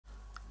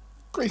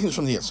Greetings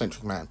from the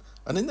Eccentric Man,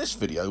 and in this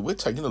video we're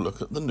taking a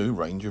look at the new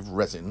range of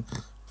resin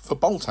for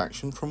bolt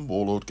action from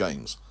Warlord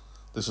Games.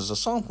 This is a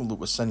sample that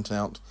was sent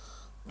out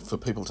for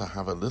people to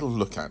have a little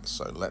look at,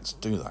 so let's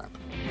do that.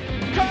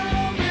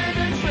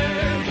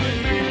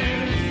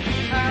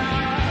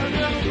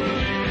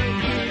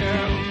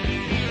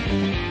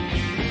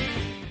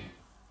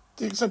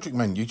 The Eccentric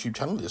Man YouTube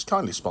channel is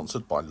kindly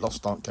sponsored by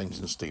Lost Ark Games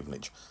in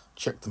Stevenage.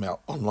 Check them out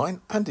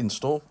online and in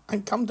store,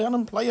 and come down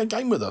and play a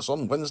game with us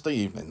on Wednesday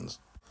evenings.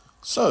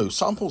 So,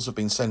 samples have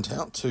been sent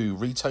out to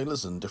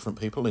retailers and different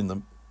people in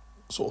the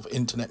sort of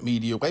internet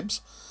media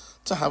webs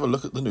to have a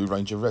look at the new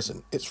range of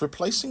resin. It's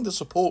replacing the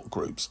support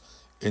groups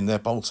in their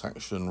bolt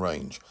action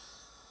range.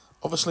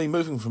 Obviously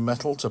moving from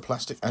metal to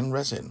plastic and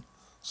resin.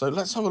 So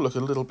let's have a look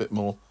a little bit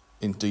more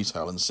in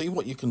detail and see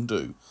what you can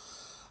do.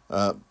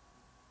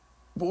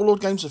 Warlord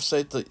Games have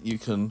said that you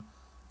can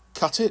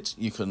cut it,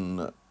 you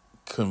can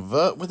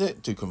convert with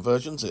it, do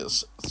conversions, it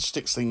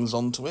sticks things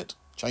onto it,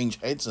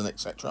 change heads and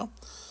etc.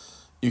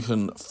 You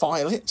can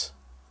file it,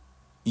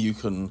 you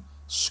can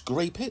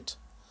scrape it,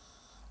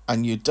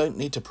 and you don't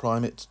need to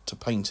prime it to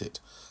paint it.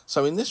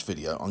 So in this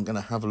video I'm going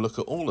to have a look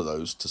at all of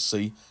those to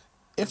see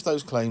if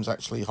those claims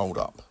actually hold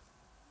up.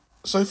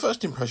 So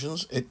first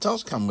impressions, it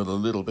does come with a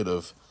little bit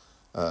of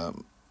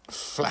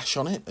flash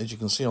on it, as you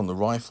can see on the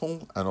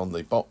rifle and on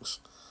the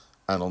box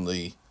and on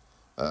the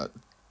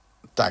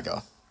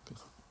dagger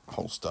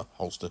holster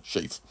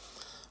sheath.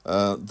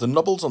 The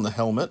knobbles on the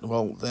helmet,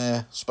 well,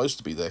 they're supposed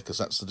to be there because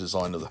that's the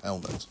design of the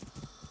helmet.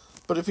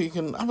 But if you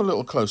can have a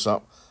little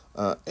close-up,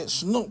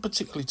 it's not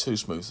particularly too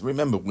smooth.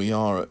 Remember, we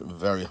are at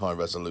very high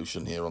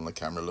resolution here on the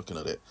camera looking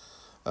at it.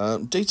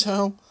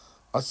 Detail,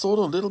 I thought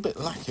a little bit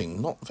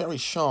lacking, not very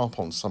sharp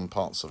on some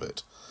parts of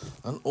it.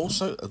 And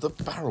also, the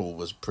barrel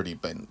was pretty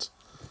bent.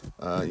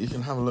 You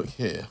can have a look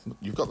here.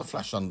 You've got the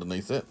flash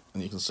underneath it,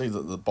 and you can see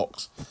that the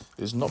box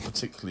is not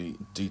particularly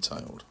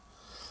detailed.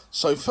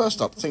 So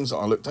first up, things that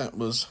I looked at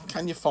was,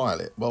 can you file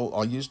it? Well,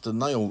 I used a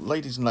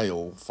lady's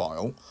nail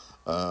file,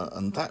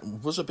 and that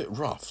was a bit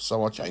rough,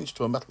 so I changed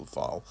to a metal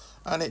file,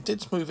 and it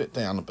did smooth it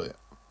down a bit.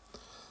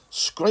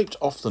 Scraped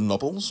off the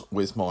knobbles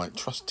with my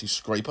trusty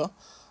scraper,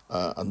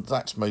 and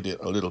that made it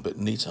a little bit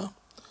neater.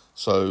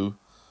 So,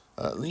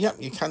 yeah,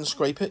 you can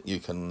scrape it, you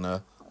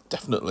can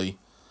definitely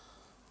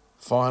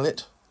file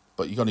it,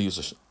 but you've got to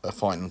use a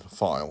fine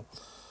file.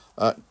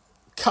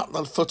 Cut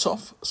the foot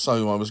off,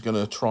 so I was going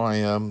to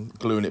try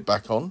gluing it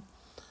back on.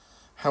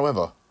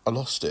 However, I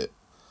lost it,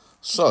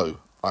 so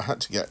I had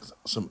to get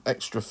some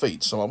extra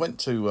feet. So I went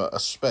to a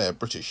spare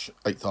British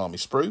 8th Army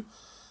sprue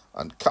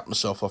and cut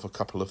myself off a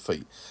couple of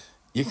feet.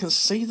 You can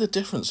see the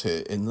difference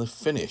here in the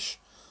finish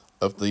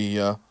of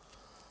the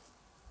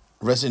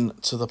resin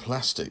to the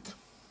plastic.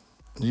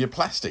 Your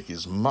plastic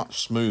is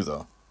much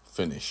smoother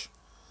finish.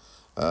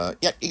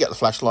 Yeah, you get the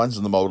flash lines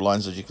and the mould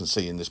lines, as you can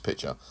see in this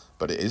picture,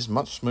 but it is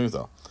much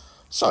smoother.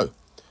 So,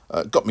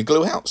 got my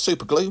glue out,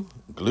 super glue,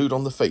 glued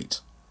on the feet.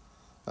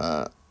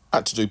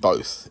 Had to do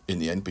both in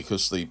the end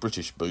because the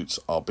British boots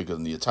are bigger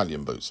than the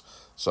Italian boots.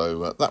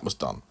 So that was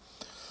done.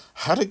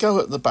 Had a go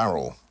at the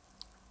barrel.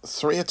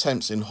 3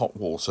 attempts in hot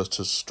water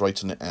to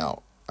straighten it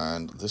out.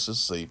 And this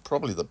is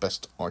probably the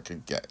best I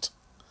could get.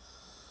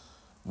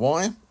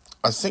 Why?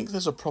 I think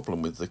there's a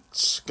problem with the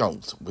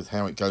sculpt, with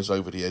how it goes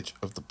over the edge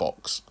of the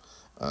box.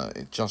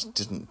 It just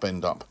didn't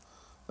bend up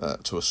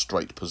to a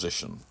straight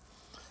position.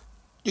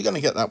 You're going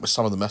to get that with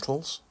some of the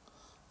metals,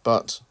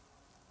 but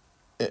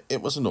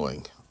it was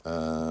annoying.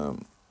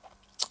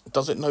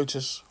 Does it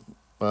notice?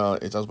 Well,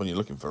 it does when you're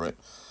looking for it.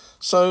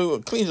 So,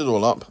 cleaned it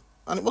all up,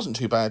 and it wasn't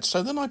too bad.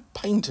 So then I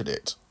painted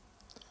it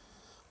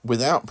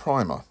without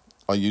primer.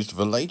 I used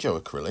Vallejo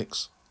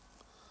acrylics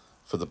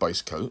for the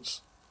base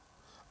coats,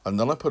 and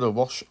then I put a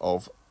wash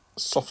of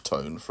soft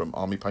tone from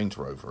Army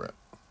Painter over it.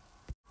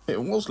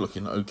 It was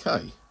looking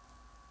okay,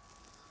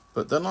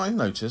 but then I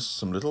noticed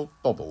some little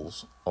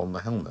bobbles on the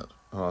helmet.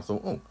 And I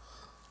thought, oh,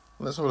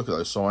 let's have a look at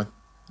those. So I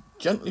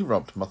gently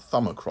rubbed my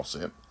thumb across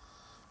it,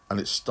 and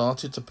it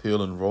started to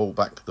peel and roll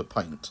back the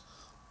paint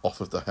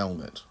off of the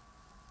helmet.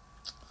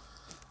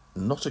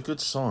 Not a good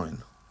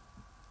sign.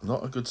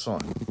 Not a good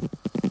sign.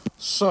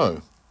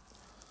 So,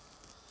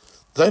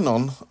 then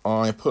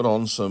I put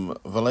on some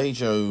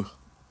Vallejo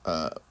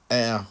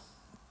air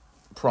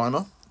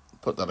primer,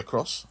 put that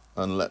across,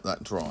 and let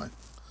that dry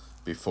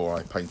before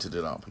I painted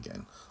it up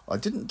again. I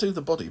didn't do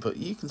the body, but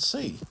you can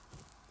see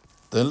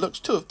there looks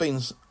to have been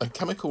a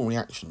chemical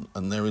reaction,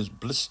 and there is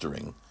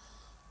blistering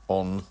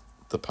on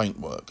the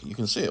paintwork. You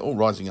can see it all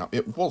rising up.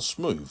 It was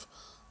smooth,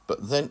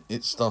 but then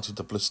it started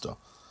to blister.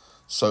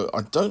 So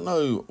I don't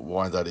know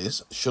why that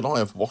is. Should I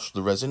have washed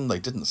the resin? They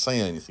didn't say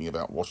anything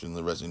about washing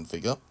the resin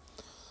figure.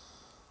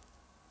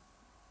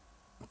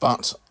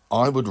 But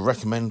I would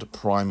recommend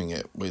priming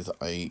it with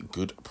a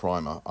good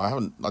primer. I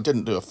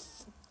didn't do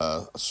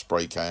a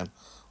spray can.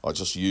 I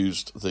just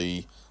used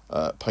the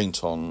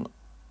Paint On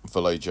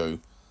Vallejo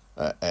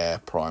air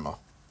primer.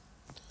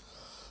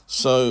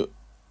 So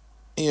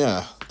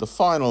yeah, the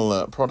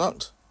final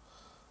product,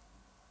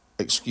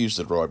 excuse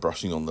the dry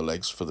brushing on the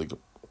legs for the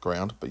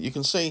ground, but you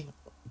can see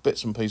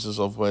bits and pieces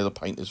of where the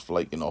paint is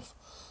flaking off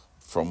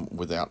from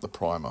without the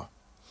primer.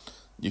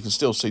 You can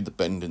still see the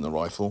bend in the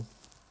rifle,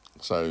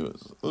 so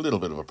it's a little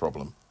bit of a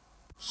problem.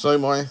 So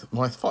my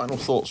final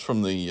thoughts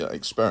from the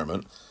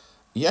experiment: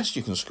 yes,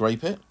 you can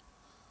scrape it,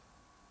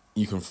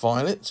 you can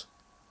file it,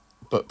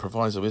 but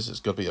proviso is it's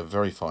got to be a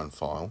very fine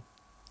file.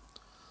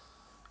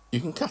 You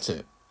can cut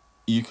it,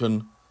 you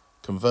can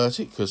convert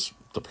it, because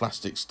the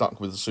plastic stuck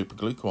with the super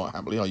glue quite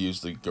happily. I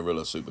used the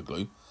Gorilla super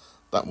glue,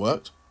 that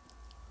worked.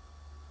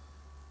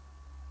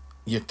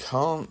 You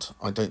can't,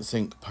 I don't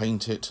think,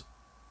 paint it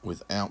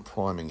without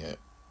priming it.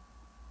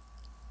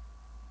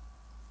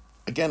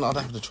 Again, I'd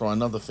have to try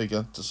another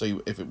figure to see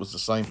if it was the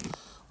same,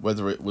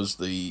 whether it was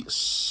the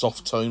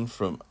soft tone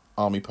from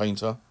Army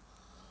Painter.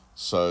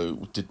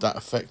 So did that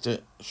affect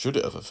it? Should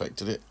it have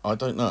affected it? I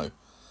don't know.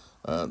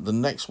 The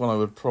next one I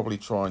would probably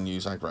try and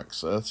use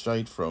Agrax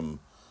Earthshade from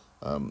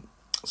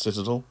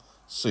Citadel,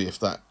 see if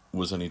that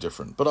was any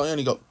different. But I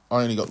only got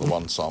the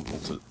one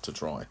sample to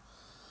try.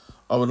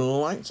 I would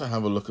like to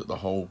have a look at the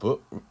whole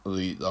book,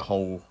 the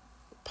whole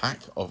pack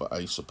of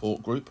a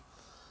support group.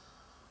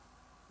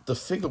 The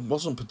figure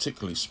wasn't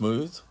particularly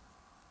smooth.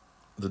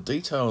 The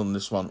detail on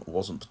this one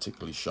wasn't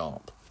particularly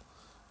sharp.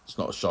 It's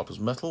not as sharp as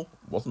metal,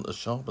 wasn't as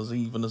sharp as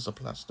even as a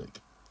plastic.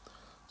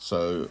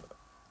 So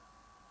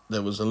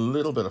there was a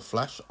little bit of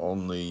flash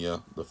on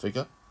the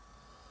figure.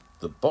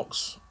 The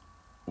box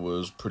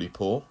was pretty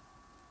poor.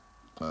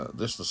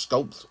 The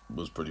sculpt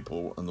was pretty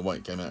poor, and the way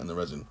it came out in the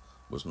resin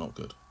was not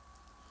good.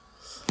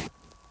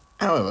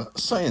 However,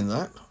 saying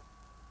that,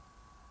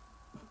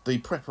 the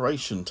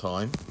preparation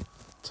time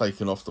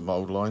taken off the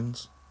mould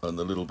lines and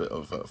the little bit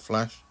of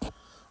flash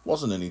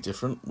wasn't any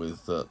different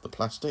with the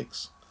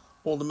plastics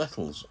or the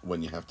metals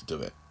when you have to do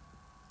it.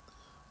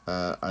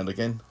 And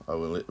again, I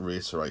will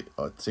reiterate,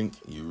 I think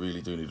you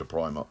really do need a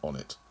primer on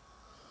it,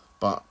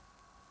 but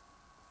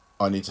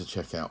I need to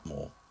check out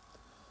more.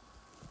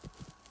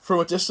 From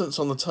a distance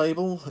on the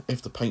table,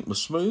 if the paintwork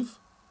was smooth,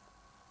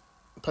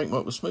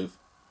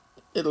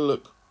 it'll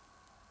look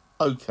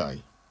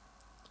okay.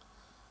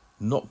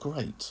 Not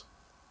great.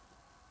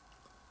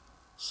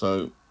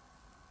 So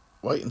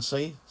wait and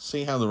see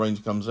how the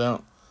range comes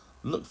out.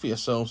 Look for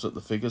yourselves at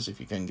the figures if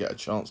you can get a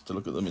chance to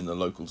look at them in the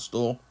local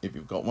store, if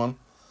you've got one.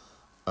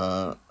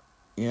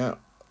 Yeah,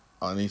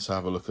 I need to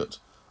have a look at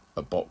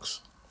a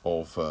box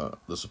of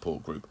the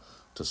support group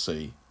to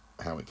see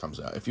how it comes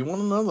out. If you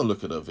want another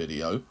look at a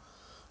video,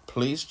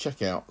 please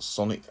check out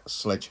Sonic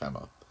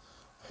Sledgehammer.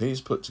 He's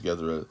put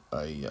together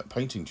a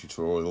painting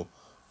tutorial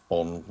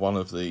on one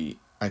of the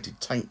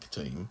anti-tank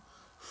team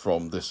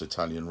from this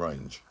Italian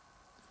range.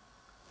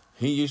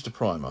 He used a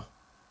primer,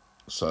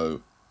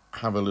 so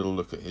have a little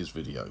look at his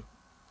video.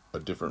 A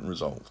different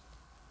result.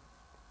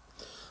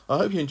 I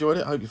hope you enjoyed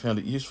it. I hope you found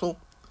it useful.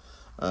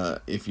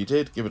 If you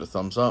did, give it a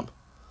thumbs up.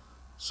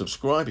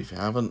 Subscribe if you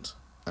haven't,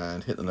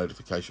 and hit the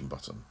notification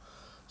button.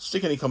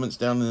 Stick any comments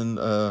down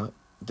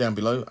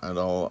below, and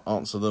I'll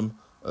answer them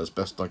as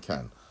best I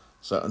can.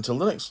 So until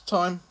the next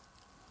time,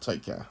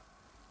 take care.